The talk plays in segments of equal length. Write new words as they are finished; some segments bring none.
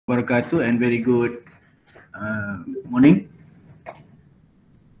wabarakatuh and very good morning.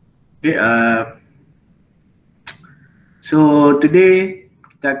 Okay, so today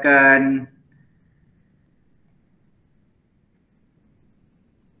kita akan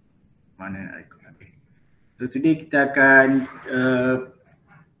So today kita akan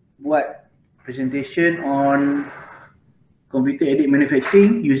buat presentation on computer aided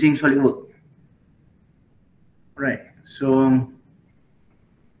manufacturing using Solidworks. Right. So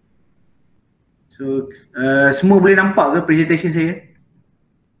semua boleh nampak ke presentation saya?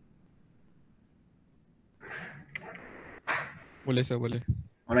 Boleh sir, boleh.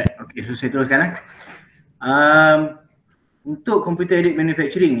 Alright, okay, so saya teruskan untuk computer aided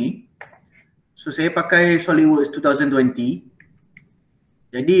manufacturing ni, so saya pakai Solidworks 2020.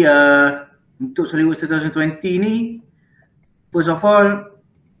 Jadi untuk Solidworks 2020 ni, first of all,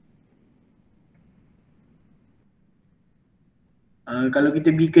 kalau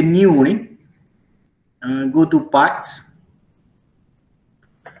kita pergi ke new ni, go to parts.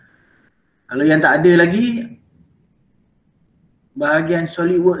 Kalau yang tak ada lagi, bahagian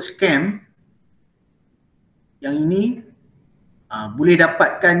Solidworks Cam yang ini boleh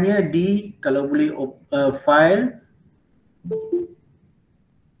dapatkannya di, kalau boleh file,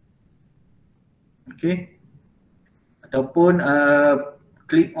 okay, ataupun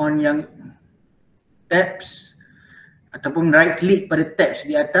klik on yang tabs ataupun right click pada tabs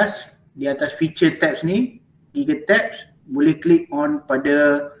di atas feature tabs ni, tiga tabs, boleh klik on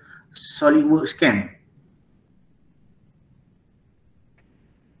pada Solidworks Cam.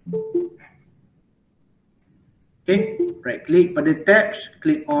 Okay, right click pada tabs,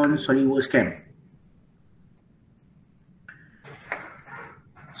 click on Solidworks Cam.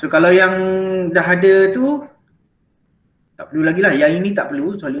 So kalau yang dah ada tu tak perlu lagi lah, yang ini tak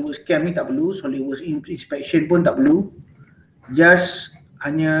perlu, Solidworks Cam ni tak perlu, Solidworks Inspection pun tak perlu. Just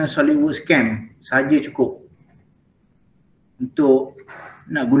hanya Solidworks Cam saja cukup untuk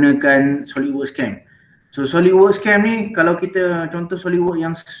nak gunakan Solidworks Cam. So Solidworks Cam ni, kalau kita contoh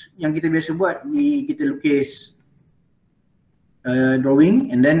Solidworks yang kita biasa buat, kita lukis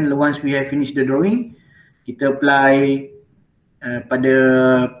drawing, and then once we have finished the drawing, kita apply pada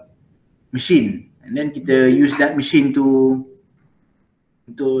machine, and then kita use that machine untuk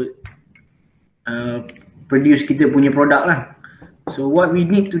produce kita punya produk lah. So what we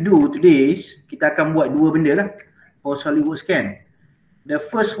need to do today is, kita akan buat dua benda lah for Solidworks Cam. The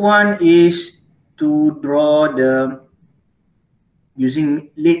first one is to draw the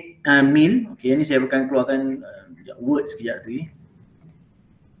using lead mill. Okay, ni saya akan keluarkan word sekejap tu.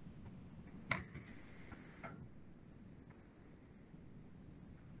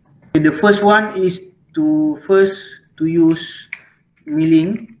 The first one is to use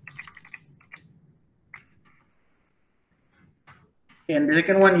milling, and the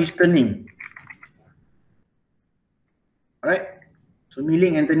second one is turning. Alright, so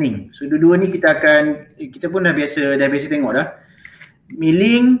milling and turning. So dua-dua ni kita pun dah biasa tengok dah.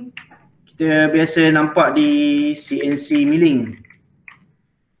 Milling kita biasa nampak di CNC milling.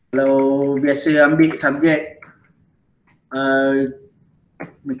 Kalau biasa ambil subjek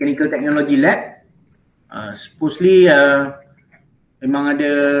mechanical technology lab, supposedly memang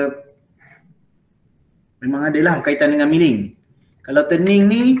adalah berkaitan dengan milling. Kalau turning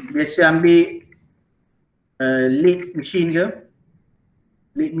ni biasa ambil lathe machine ke,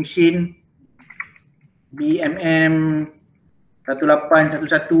 lathe machine BMM 1811,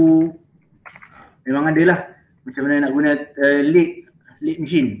 memang adalah macam mana nak guna lathe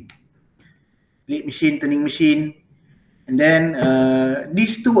machine, turning machine. And then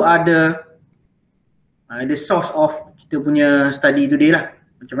these two are the source of kita punya study today lah.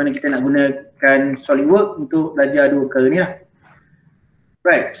 Macam mana kita nak gunakan Solidworks untuk belajar dua perkara ni lah.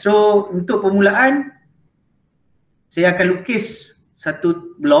 Right, so untuk permulaan, saya akan lukis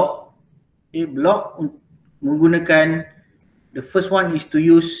satu blok. Okay, blok menggunakan, the first one is to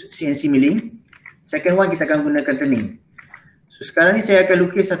use CNC milling. Second one kita akan gunakan turning. So sekarang ni saya akan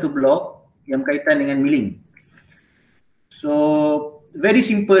lukis satu blok yang berkaitan dengan milling. So very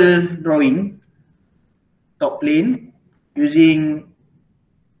simple drawing, top plane using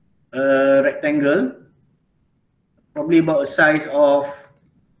a rectangle, probably about a size of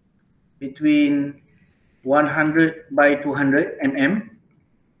between 100 by 200 mm.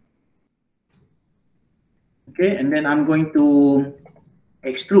 Okay, and then I'm going to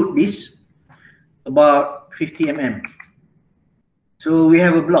extrude this about 50 mm. So we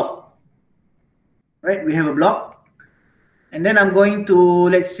have a block, right? We have a block, and then I'm going to,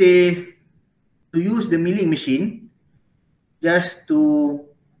 let's say, to use the milling machine, just to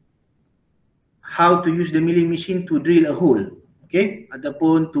how to use the milling machine to drill a hole. okay,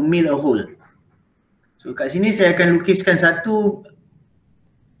 ataupun to mill a hole. So kat sini saya akan lukiskan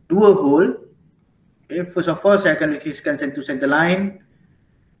dua hole. Okay, first of all saya akan lukiskan center line.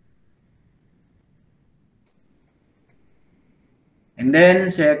 And then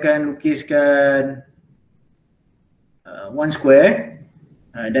saya akan lukiskan one square.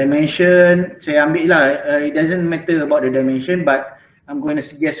 Dimension saya ambil lah, it doesn't matter about the dimension, but I'm going to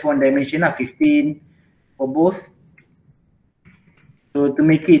suggest one dimension lah, 15 for both. So to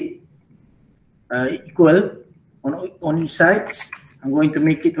make it equal on each side, I'm going to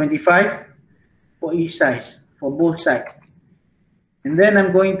make it 25 for each side, for both sides. And then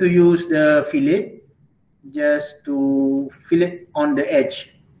I'm going to use the fillet just to fillet on the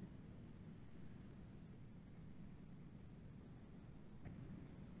edge.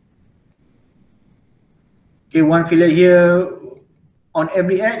 Okay, one fillet here on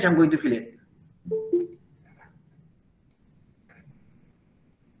every edge. I'm going to fillet.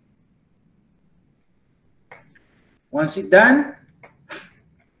 Once it's done,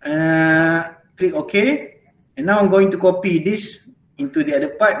 click OK. And now I'm going to copy this into the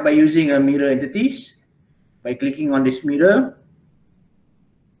other part by using a mirror entities. By clicking on this mirror,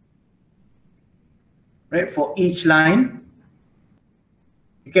 right, for each line.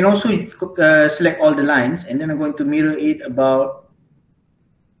 You can also select all the lines, and then I'm going to mirror it about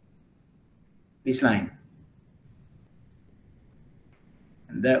this line.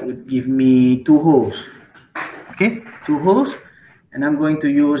 And that would give me two holes. Okay, two holes, and I'm going to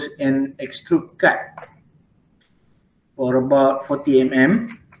use an extrude cut for about 40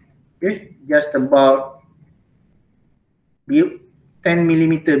 mm. Okay, just about 10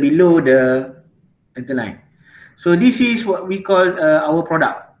 millimeter below the center line. So this is what we call our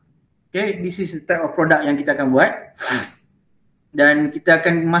product. Okay, this is the type of product yang kita akan buat. Dan kita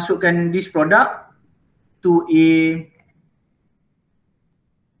akan masukkan this product to a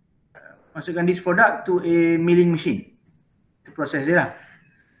milling machine. Itu proses dia lah.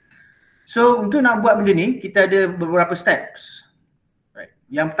 So untuk nak buat benda ni, kita ada beberapa steps. Right.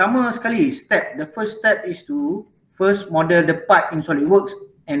 Yang pertama sekali, the first step is to first model the part in Solidworks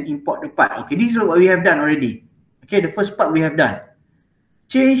and import the part. Okay, this is what we have done already. Okay, the first part we have done.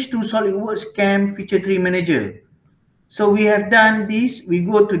 Change to Solidworks CAM Feature Tree Manager. So we have done this. We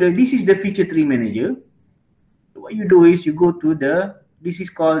go to this is the Feature Tree Manager. What you do is you go to this is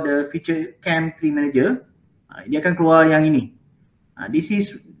called the Feature CAM Tree Manager. Dia akan keluar yang ini. This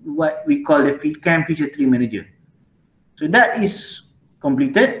is what we call the CAM Feature Tree Manager. So that is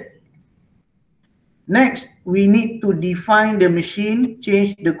completed. Next, we need to define the machine,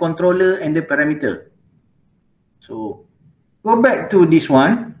 change the controller and the parameter. So go back to this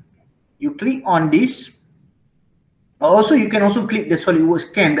one. You click on this. Also, you can also click the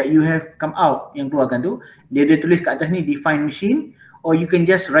Solidworks CAM that you have come out, yang keluarkan tu. Dia tulis kat atas ni define machine, or you can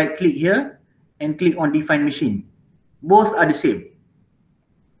just right click here and click on define machine. Both are the same.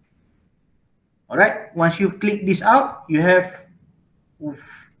 Alright, once you've clicked this out, you have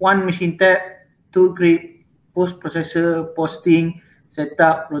one machine tab, tool crib, post processor, posting,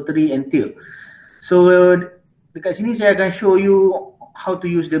 setup, rotary and tilt. So dekat sini saya akan show you how to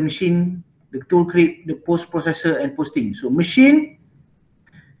use the machine, the tool crib, the post processor and posting. So machine,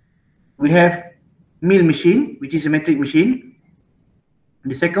 we have mill machine, which is a metric machine.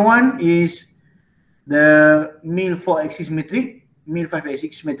 The second one is the mill 4-axis metric, mill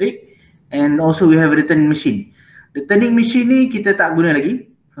 5-axis metric, and also we have a turning machine. The turning machine ni kita tak guna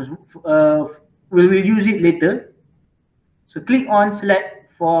lagi. We will use it later. So click on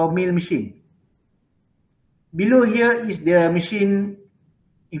select for mill machine. Below here is the machine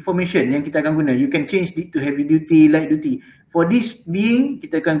information yang kita akan guna. You can change it to heavy duty, light duty. For this being,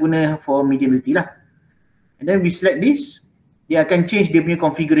 kita akan guna for medium duty lah. And then we select this. Dia akan change dia punya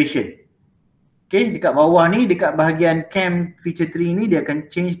configuration. Okay, dekat bawah ni, dekat bahagian CAM feature tree ni, dia akan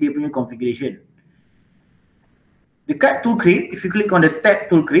change dia punya configuration. Dekat tool crib, if you click on the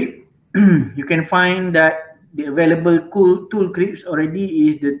tab tool crib, you can find that the available tool cribs already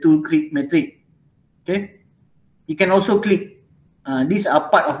is the tool crib metric. Okay. You can also click, these are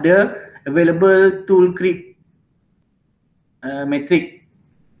part of the available tool crib metric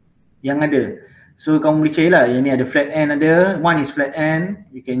yang ada. So kamu boleh cari lah, yang ni ada flat end ada, one is flat end,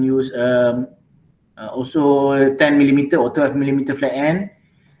 you can use also 10mm or 12mm flat end.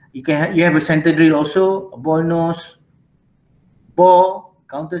 You have a center drill also, a ball nose, bore,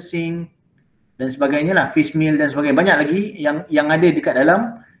 countersink dan sebagainya lah, fish mill dan sebagainya. Banyak lagi yang ada dekat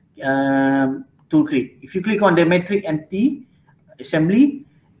dalam tool crib. If you click on the metric and T assembly,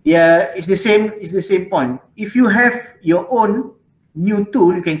 it's the same point. If you have your own new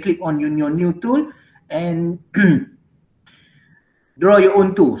tool, you can click on your new tool and draw your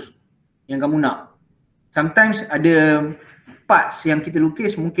own tools yang kamu nak. Sometimes ada parts yang kita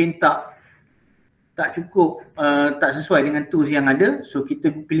lukis mungkin tak cukup, tak sesuai dengan tools yang ada, so kita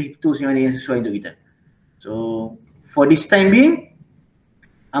pilih tools yang ada yang sesuai untuk kita. So for this time being,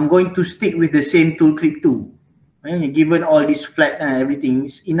 I'm going to stick with the same tool clip 2. Given all this flat and everything,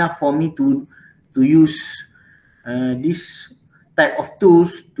 it's enough for me to use this type of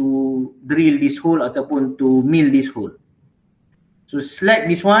tools to drill this hole ataupun to mill this hole. So select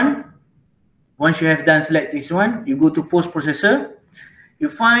this one. Once you have done select this one, you go to post processor.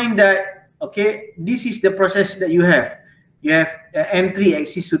 You find that, okay, this is the process that you have. You have M3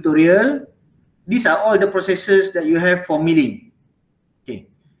 axis tutorial. These are all the processes that you have for milling. Okay.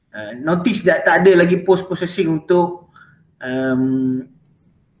 Notice that tak ada lagi post processing untuk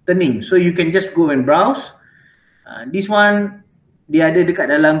turning. So you can just go and browse. This one dia ada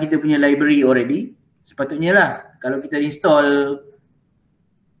dekat dalam kita punya library already. Sepatutnya lah kalau kita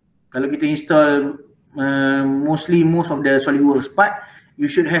install mostly most of the Solidworks part,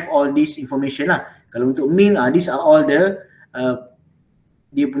 you should have all this information lah. Kalau untuk mill, these are all the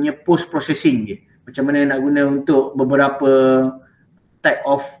dia punya post processing dia. Macam mana nak guna untuk beberapa type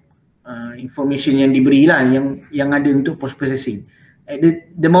of information yang diberi lah, yang ada untuk post processing. At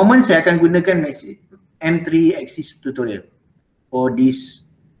the moment saya akan gunakan M3 axis tutorial for this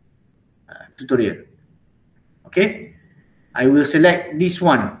tutorial. Okay, I will select this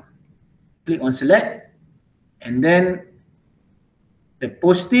one. Click on select, and then the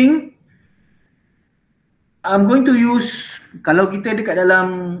posting, I'm going to use, kalau kita dekat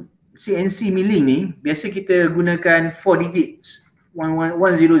dalam CNC milling ni, biasa kita gunakan 4 digits,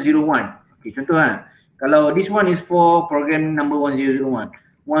 1001. Okay, contoh lah, kalau this one is for program number 1001,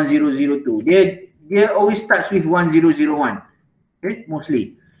 1002, dia always starts with 1001. Okay,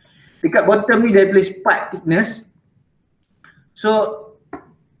 mostly. Dekat bottom ni dia tulis part thickness. So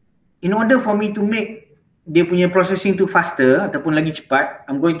in order for me to make dia punya processing tu faster ataupun lagi cepat,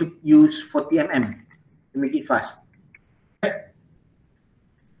 I'm going to use 40mm to make it fast.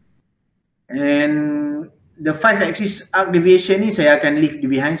 And the 5 axis arc deviation ni saya akan leave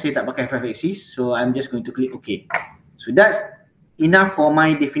behind, saya tak pakai 5 axis, so I'm just going to click OK. So that's enough for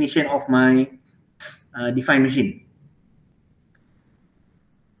my definition of my defined machine.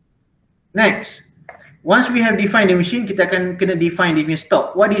 Next, once we have defined the machine, kita akan kena define the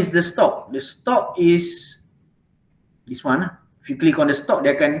stop. What is the stop? The stop is this one. If you click on the stop,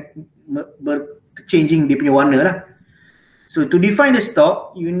 dia akan changing dia punya warna lah. So to define the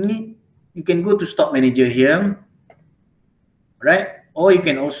stop, you can go to stop manager here, right? Or you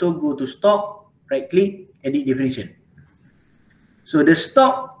can also go to stop, right click, edit definition. So the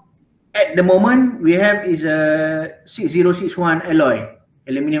stop at the moment we have is a 6061 alloy,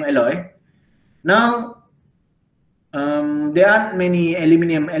 aluminum alloy. Now there aren't many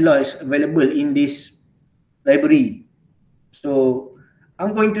aluminum alloys available in this library, so I'm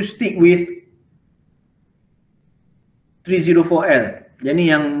going to stick with 304L.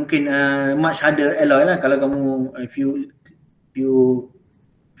 Jadi yang mungkin much harder alloy lah. Kalau kamu if you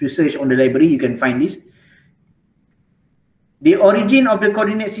search on the library, you can find this. The origin of the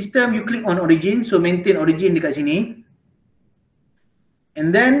coordinate system, you click on origin, so maintain origin dekat sini. And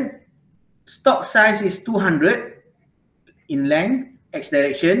then stock size is 200 in length, X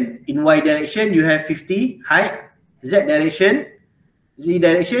direction. In Y direction you have 50 height. Z direction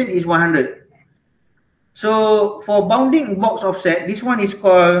is 100. So for bounding box offset, this one is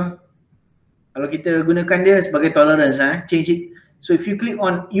called, kalau kita gunakan dia sebagai tolerance, change it. So if you click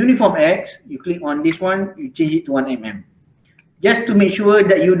on uniform X, you click on this one, you change it to 1 mm. Just to make sure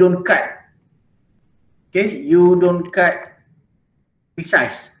that you don't cut. Okay, you don't cut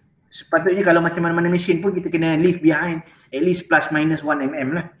precise. Sepatutnya kalau macam mana-mana mesin pun kita kena leave behind at least plus minus 1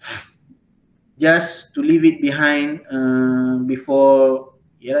 mm lah. Just to leave it behind before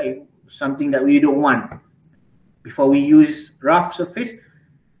something that we don't want. Before we use rough surface,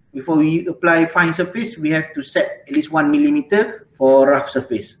 before we apply fine surface, we have to set at least 1 mm for rough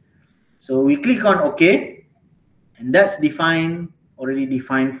surface. So we click on OK, and that's already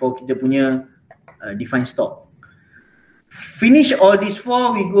defined for kita punya define stop. Finish all these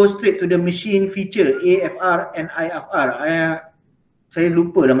four, we go straight to the machine feature AFR and IFR. Saya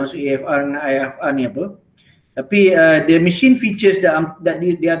lupa dah masuk AFR dan IFR ni apa. Tapi the machine features that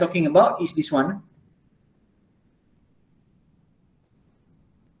they are talking about is this one.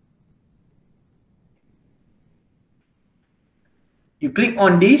 You click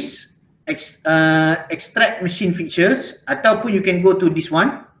on this, extract machine features, ataupun you can go to this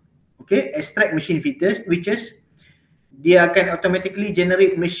one. Okay, extract machine features, which dia akan automatically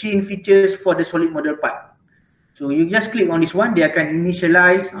generate machine features for the solid model part. So you just click on this one, dia akan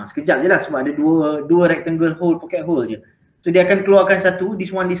initialize. Sekejap je lah sebab ada dua rectangle hole, pocket hole je. So dia akan keluarkan satu,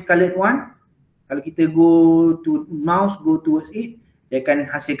 this colored one. Kalau kita go to mouse, go towards it, dia akan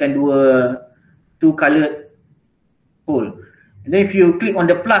hasilkan two colored hole. And then if you click on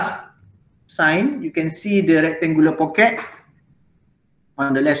the plus sign, you can see the rectangular pocket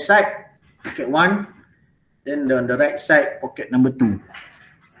on the left side, pocket 1, then on the right side, pocket number 2.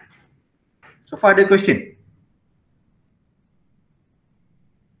 So far the question.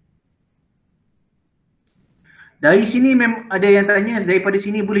 Dari sini memang ada yang tanya, daripada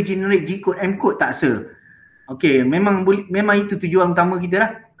sini boleh generate G-code, M-code tak sir? Okay, memang itu tujuan utama kita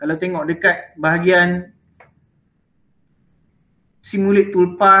lah. Kalau tengok dekat bahagian simulate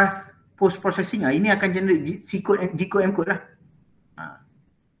toolpath, post processing, ini akan generate G-code, M-code lah.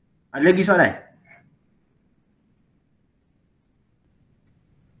 Ada lagi soalan?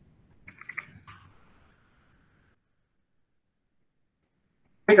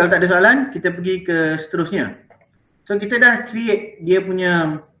 Okay, kalau tak ada soalan, kita pergi ke seterusnya. So kita dah create dia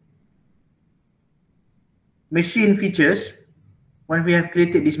punya machine features. Once we have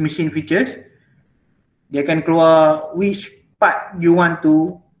created this machine features, dia akan keluar which part you want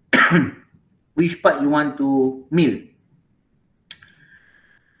to mill.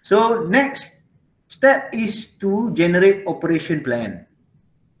 So next step is to generate operation plan.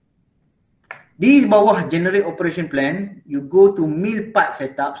 Di bawah generate operation plan, you go to mill part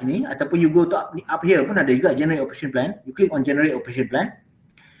setup sini, ataupun you go to up here pun ada juga generate operation plan. You click on generate operation plan.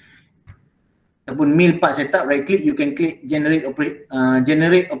 Ataupun mill part setup, right click, you can click generate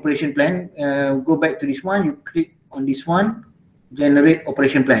operation plan. Go back to this one, you click on this one, generate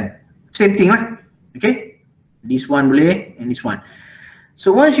operation plan. Same thing lah. Okay, this one boleh and this one. So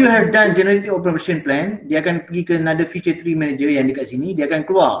once you have done generating operation plan, dia akan pergi ke another feature tree manager yang dekat sini, dia akan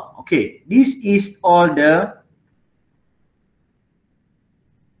keluar. Okay, this is all the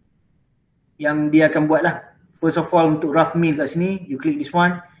yang dia akan buat lah. First of all, untuk rough mill kat sini, you click this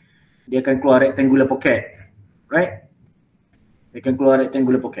one, dia akan keluar rectangular pocket, right? Dia akan keluar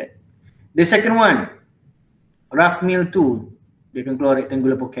rectangular pocket. The second one, rough mill 2, dia akan keluar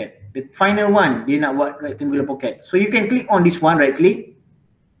rectangular pocket. The final one, dia nak buat rectangular pocket. So you can click on this one, right click.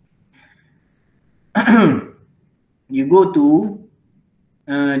 You go to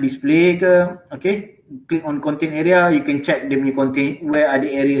display ke, okay, click on content area, you can check dia punya content, where are the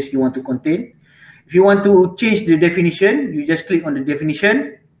areas you want to contain. If you want to change the definition, you just click on the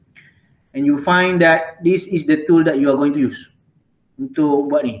definition and you find that this is the tool that you are going to use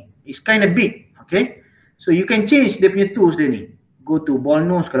untuk buat ni. It's kind of big, okay, so you can change dia punya tools dia ni. Go to ball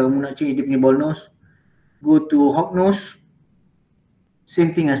nose kalau kamu nak change dia punya ball nose. Go to hog nose,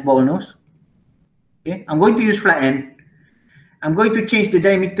 same thing as ball nose. Okay, I'm going to use flat end. I'm going to change the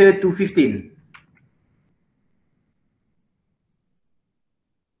diameter to 15.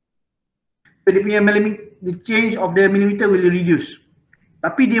 So dia punya the change of the millimeter will reduce.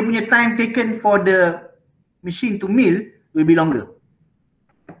 Tapi dia punya time taken for the machine to mill will be longer.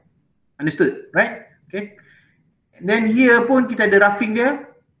 Understood, right? Okay. And then here pun kita ada roughing dia.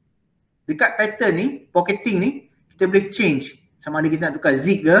 Dekat pattern ni, pocketing ni, kita boleh change. Sama ada kita nak tukar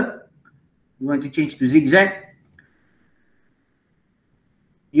zig ke. You want to change to zigzag.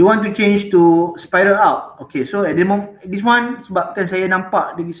 You want to change to spiral out. Okay, so at the moment, this one sebabkan saya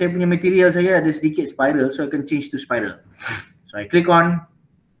nampak saya punya material saya ada sedikit spiral, so I can change to spiral. So I click on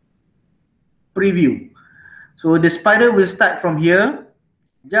preview. So the spiral will start from here,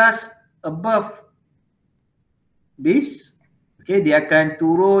 just above this. Okay, dia akan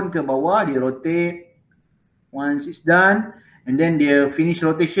turun ke bawah, dia rotate. Once it's done, and then dia finish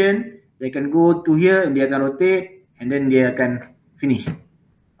rotation, they can go to here and dia akan rotate, and then dia akan finish.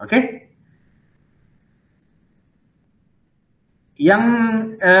 Okay. Yang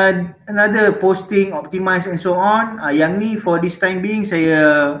another posting, optimize and so on. Yang ni for this time being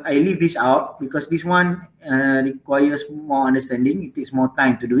I leave this out because this one requires more understanding. It takes more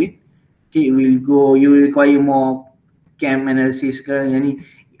time to do it. Okay, you will require more cam analysis ke yang ni,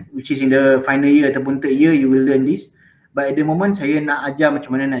 which is in the final year ataupun third year you will learn this. But at the moment saya nak ajar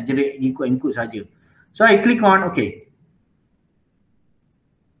macam mana nak generate ikut saja. So I click on okay.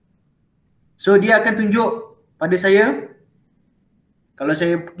 So dia akan tunjuk pada saya, kalau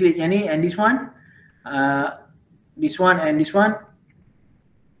saya klik yang ni and this one and this one,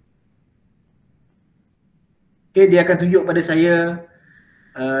 okay, dia akan tunjuk pada saya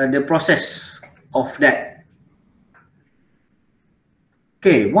the process of that.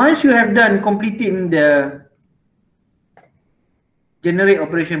 Okay, once you have done completing the generate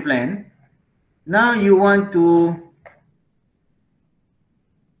operation plan, now you want to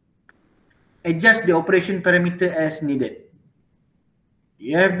adjust the operation parameter as needed.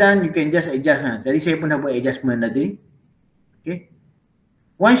 You have done, you can just adjust. Tadi saya pun dah buat adjustment tadi. Okay.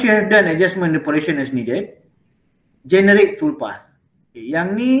 Once you have done adjustment operation as needed, generate toolpath. Okay. Yang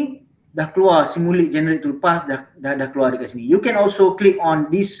ni dah keluar simulate generate toolpath, dah keluar dekat sini. You can also click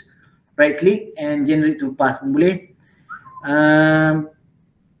on this, right click and generate toolpath pun boleh.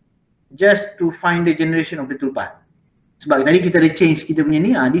 Just to find the generation of the toolpath. Sebab tadi kita ada change kita punya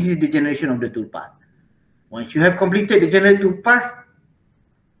ni, this is the generation of the toolpath. Once you have completed the generate toolpath,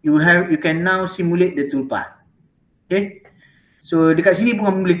 you can now simulate the toolpath. Okay. So dekat sini pun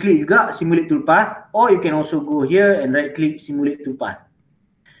kamu boleh klik juga simulate toolpath, or you can also go here and right click simulate toolpath.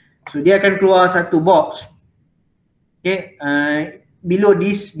 So dia akan keluar satu box. Okay. Below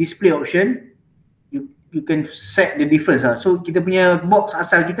this display option, you can set the difference. So kita punya box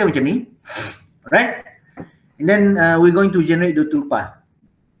asal kita macam ni. Right. And then we're going to generate the toolpath.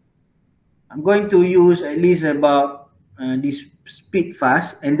 I'm going to use at least about this speed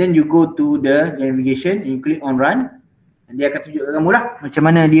fast, and then you go to the navigation and you click on run, and dia akan tunjuk kamu lah macam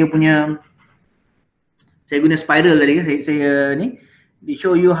mana dia punya. Saya guna spiral tadi kan, saya ni they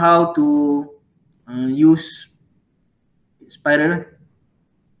show you how to use spiral.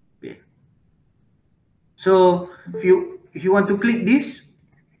 Okay. So if you want to click this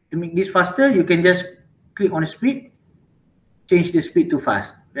to make this faster, you can just click on speed, change the speed to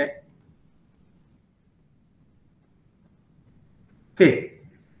fast. Right? Okay.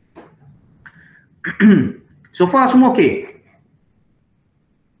 So far semua okay.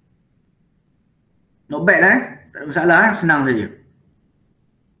 Not bad lah, tak ada masalah, senang saja.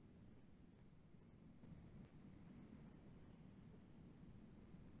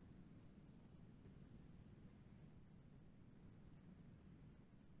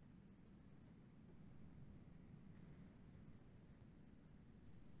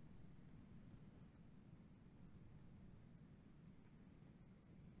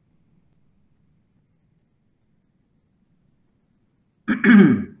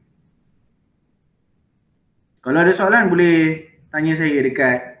 Kalau ada soalan boleh tanya saya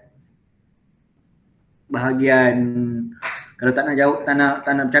dekat bahagian, kalau tak nak jawab, tak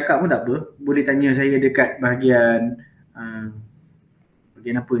nak bercakap pun tak apa, boleh tanya saya dekat bahagian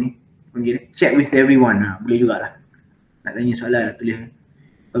bahagian apa ni, panggil chat with everyone, boleh jugalah. Nak tanya soalan tulis.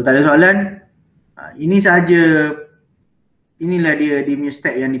 Kalau tak ada soalan, ini sahaja, inilah dia punya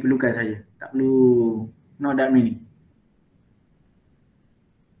step yang diperlukan saja. Tak perlu not that many.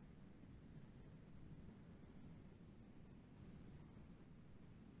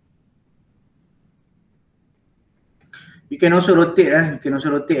 You can also rotate, you can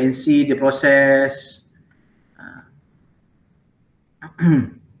also rotate and see the process.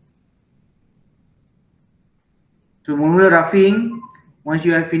 So mula roughing, once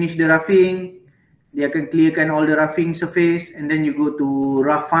you have finished the roughing, dia akan clearkan all the roughing surface, and then you go to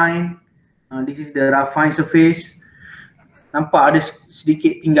rough fine. This is the rough fine surface. Nampak ada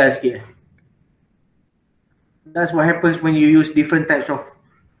sedikit tinggal sikit. That's what happens when you use different types of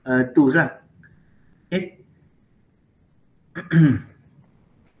tools lah. Okay.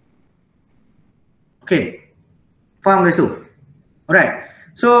 Okay, faham guys tu? Alright,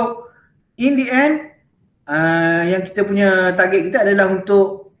 so in the end yang kita punya target kita adalah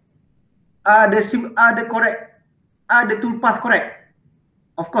untuk ada correct, ada toolpath correct.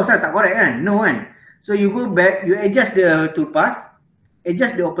 Of course lah, tak correct kan? No kan? So you go back, you adjust the toolpath,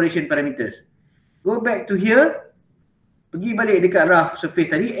 adjust the operation parameters. Go back to here, pergi balik dekat rough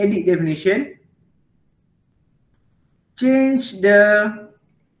surface tadi, edit definition, change the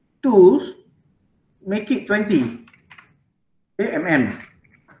tools, make it 20 mm,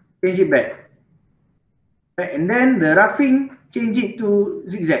 change it back, right? And then the roughing, change it to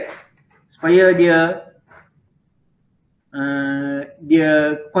zigzag supaya dia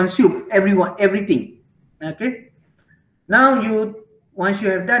consume everything. Okay, now once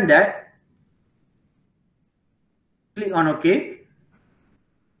you have done that, click on OK.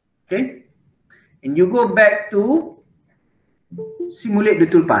 Okay, and you go back to simulate the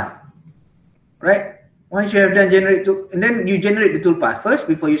toolpath. Right? Once you have done and then you generate the toolpath first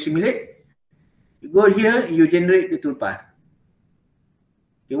before you simulate. You go here, you generate the toolpath.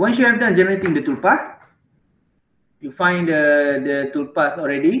 Okay, once you have done generating the toolpath, you find the toolpath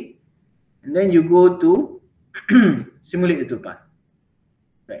already, and then you go to simulate the toolpath.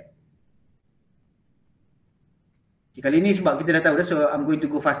 Right. Okay, kali ni sebab kita dah tahu dah, so I'm going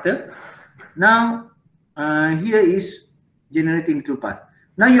to go faster. Now here is generating toolpath.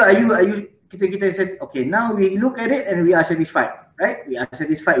 Now kita said, okay, now we look at it and we are satisfied, right? We are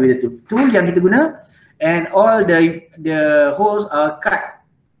satisfied with the tool yang kita guna, and all the holes are cut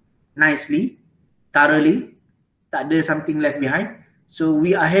nicely, thoroughly. Tak ada something left behind. So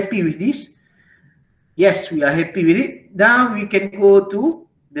we are happy with this. Yes, we are happy with it. Now we can go to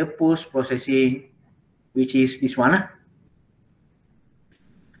the post-processing, which is this one.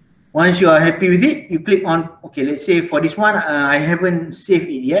 Once you are happy with it, you click on, okay, let's say for this one, I haven't saved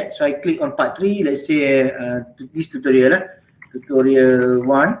it yet. So I click on part 3, let's say this tutorial, tutorial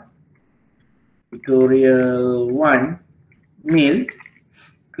 1, mail.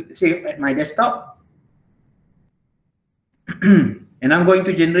 Click save at my desktop. And I'm going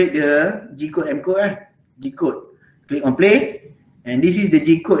to generate the G-code, M-code, G-code. Click on play, and this is the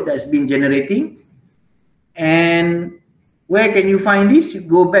G-code that's been generating. And where can you find this? You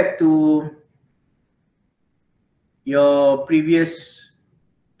go back to your previous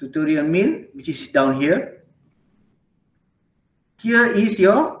tutorial mail, which is down here. Here is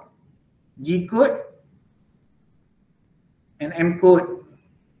your G-code and M-code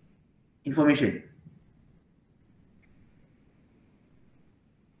information.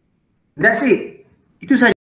 That's it. Itu saja.